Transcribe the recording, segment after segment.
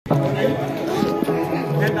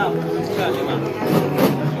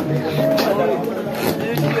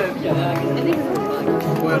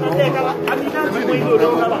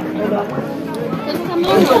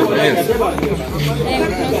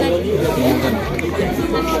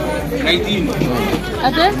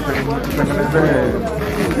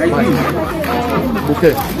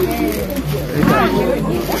Okay.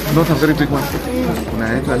 Not a very big one.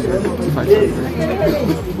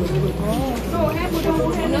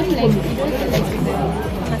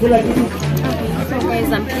 So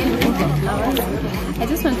guys, I'm playing with the flowers. I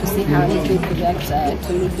just want to see how it will react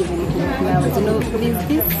to me giving him flowers. You know, there's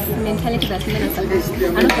this mentality that men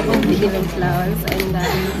are not supposed to be given flowers, and I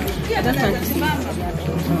just want to see his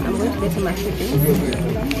reaction. So I'm going to get him a few things.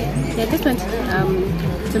 Yeah, I just want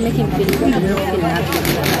to make him feel loved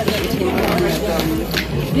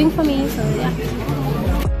and doing for me. So yeah.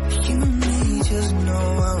 You and me just know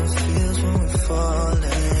how it feels when we're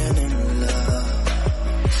falling in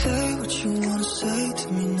love. Say what you wanna say to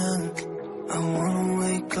me now. I wanna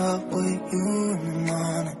wake up with you in the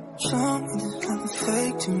morning. Show me there's nothing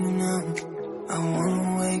fake to me now. I wanna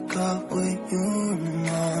wake up with you in the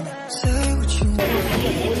morning. Say what you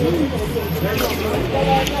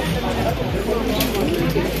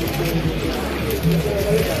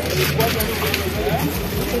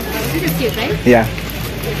This is cute, right? Yeah.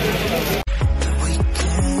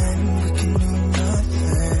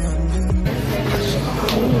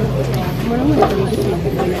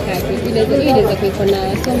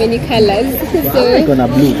 So many colors. So Icon of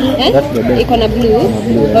blue. That's the best. Icon of blue.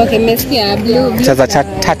 Okay, meskia blue. It has a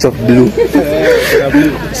touch of blue.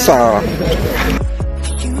 So.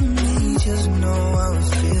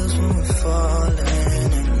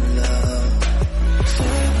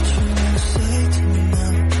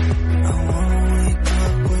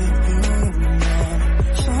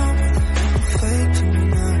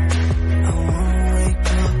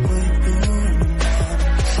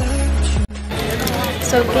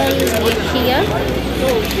 So guys, we're here.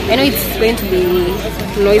 I know it's going to be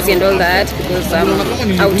noisy and all that because I'm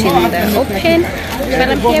out in the open, but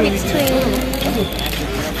I'm here with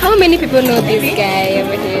twins. How many people know this guy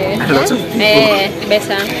over here? Lots of people.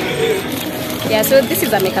 Better. Yeah, so this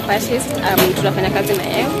is a makeup artist. Tunafanya kazi na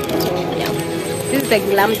yeye. So yeah, this is the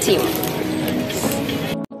glam team.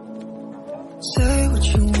 say what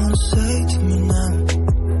you wanna say to me now.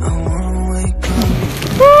 I wanna wake up.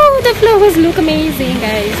 Woo, the flowers look amazing,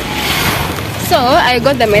 guys. So I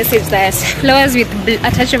got the message that flowers with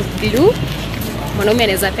a touch of blue, mwanaume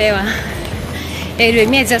anaweza pewa. Anyway,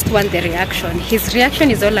 me I just want the reaction. His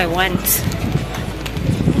reaction is all I want.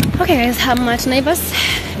 Okay guys, I'm at Naivas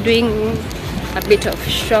doing a bit of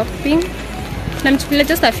shopping. I'm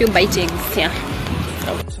just a few bitings, yeah.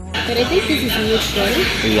 But I think this is neutral.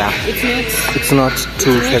 Yeah. It's not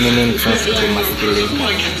too feminine, it's not too masculine.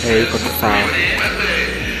 Iko tu sawa.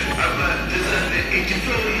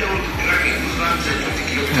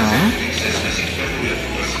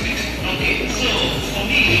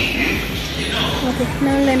 Okay,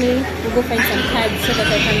 now let me go find some cards so that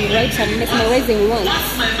I can write some mesmerizing ones.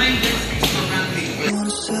 You wanna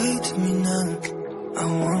say to me now. I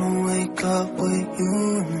wanna wake up with you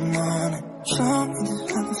in the morning. Show me there's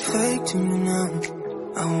nothing fake to me now.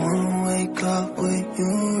 I wanna wake up with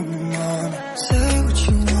you in the morning. Say what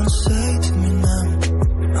you wanna say to me now.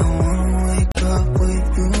 I wanna wake up with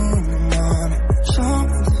you in the morning. Show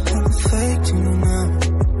me there's nothing fake to me now.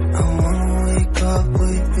 I wanna wake up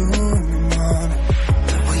with you in the morning.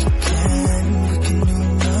 We can do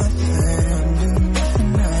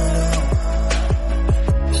nothing at all.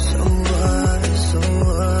 So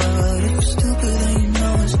what, if you're stupid and you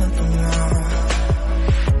know it's nothing wrong.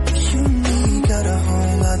 You and me got a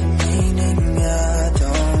whole other meaning, I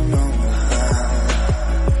don't know how.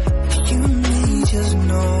 You and me just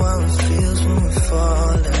know how it feels when we're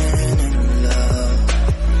falling in love.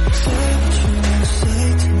 Say what you wanna say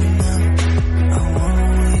to me now. I wanna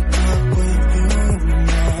wake up with you in the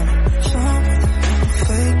morning. Show me there's nothing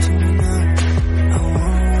fake to me now. I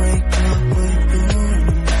wanna wake up with you in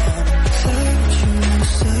the morning. Say what you wanna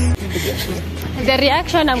say. The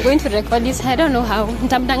reaction I'm going to record is I don't know how.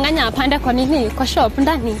 Nitamdanganya apanda kwa nini kwa shop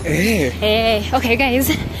ndani. Okay guys,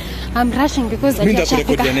 I'm rushing because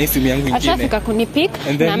Ashafika kunipick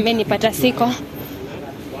na amenipata siko.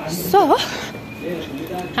 So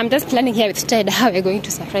I'm just planning here with Ted how we're going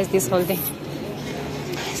to surprise this whole thing.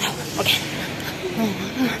 So, okay.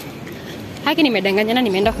 Haki nimedanganya na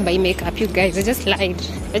nimeenda kubuy makeup, you guys. I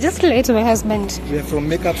just lied to my husband. We are from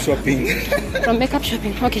makeup shopping. From makeup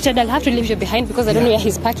shopping. Okay, Chad, I'll have to leave you behind because I don't know where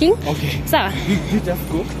he's parking. Okay. So, You just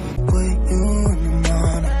go. With you in the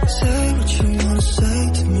morning. Say what you wanna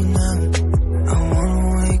say to me now. I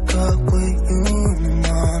wanna wake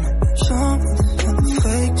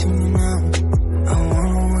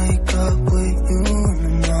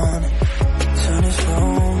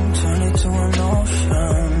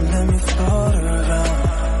let me float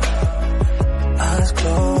around. Eyes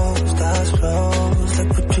closed, like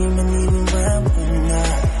we're dreaming even when we're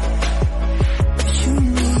not. You and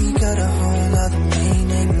me got a whole other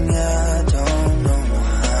meaning, yeah, I don't know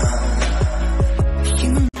how.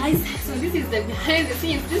 Guys, so this is the behind the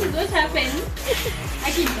scenes. This is what happened. I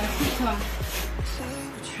keep the picture.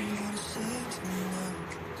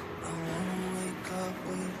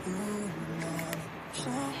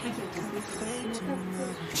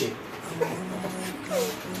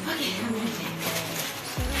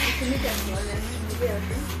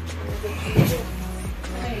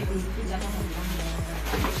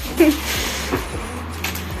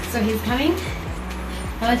 So he's coming.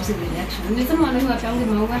 I want to see the reaction. There's someone who I found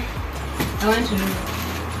him over. I want to know.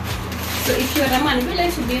 So if you're a man, would you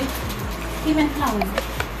like to give even flowers?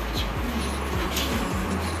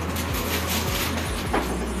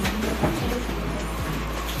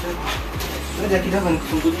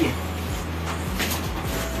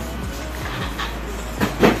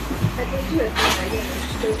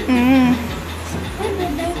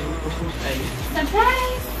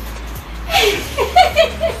 Surprise!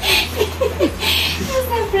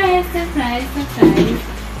 Surprise.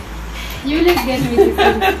 You look good, Mrs.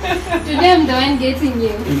 Today I'm the one getting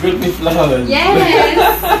you. You got me flowers. Yes!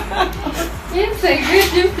 Yes, I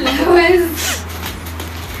got you flowers.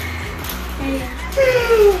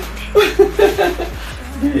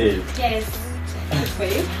 Hey. Yes, that's for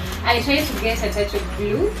you. I tried to get a touch of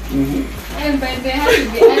blue, but they have to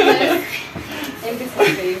be others. And this is for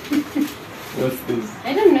you. What's this?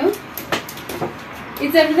 I don't know.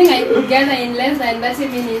 It's everything I could gather in less than 30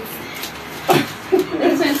 minutes.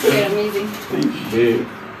 This one's very amazing. Thank you, babe.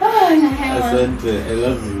 Oh, no, I Asante, I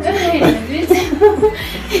love you. love it.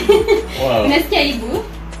 Wow. Unasikia ibu?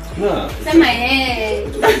 No. Sema hey.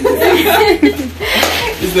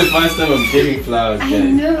 This is the first time I'm getting flowers, guys. I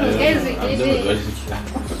know, guys, I've we never did it. gotten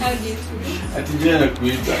flowers. How do you feel? Atijia na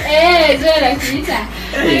kuita. Hey, Joe like Rita.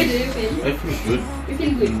 How do you feel? I feel good. You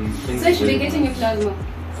feel good? Thank So I you should be very getting you flowers more.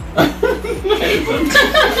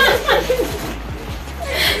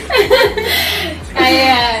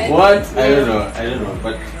 What? I don't know.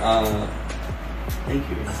 But thank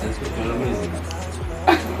you. You're amazing.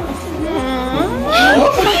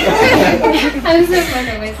 I'm so proud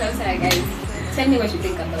of myself, sorry guys. Tell me what you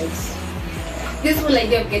think about this whole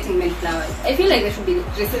idea of getting men flowers. I feel like they should be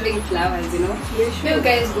receiving flowers, you know. You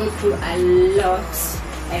guys go through a lot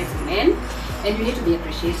as men, and you need to be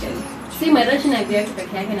appreciated. See, my Russian I wear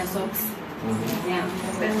peke yake na socks. Yeah.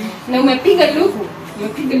 Na umepiga luku.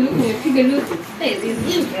 Hey, this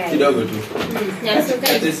is great. Kidogo tu. Yeah, so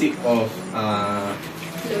guys. Courtesy of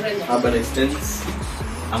Urban Extents.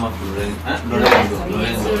 I'm a Lorenzo.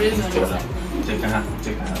 Check out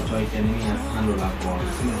handle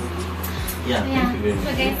yeah, thank you very much.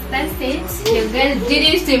 So guys, that's it. Your girl did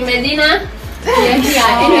it to Medina.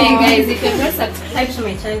 Yeah. Anyway guys, if you're not subscribed to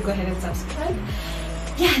my channel, go ahead and subscribe.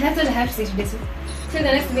 Yeah, that's all I have to say today. So till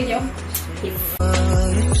the next video. Peace.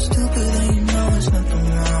 But if you're stupid, then you know it's nothing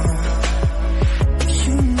wrong.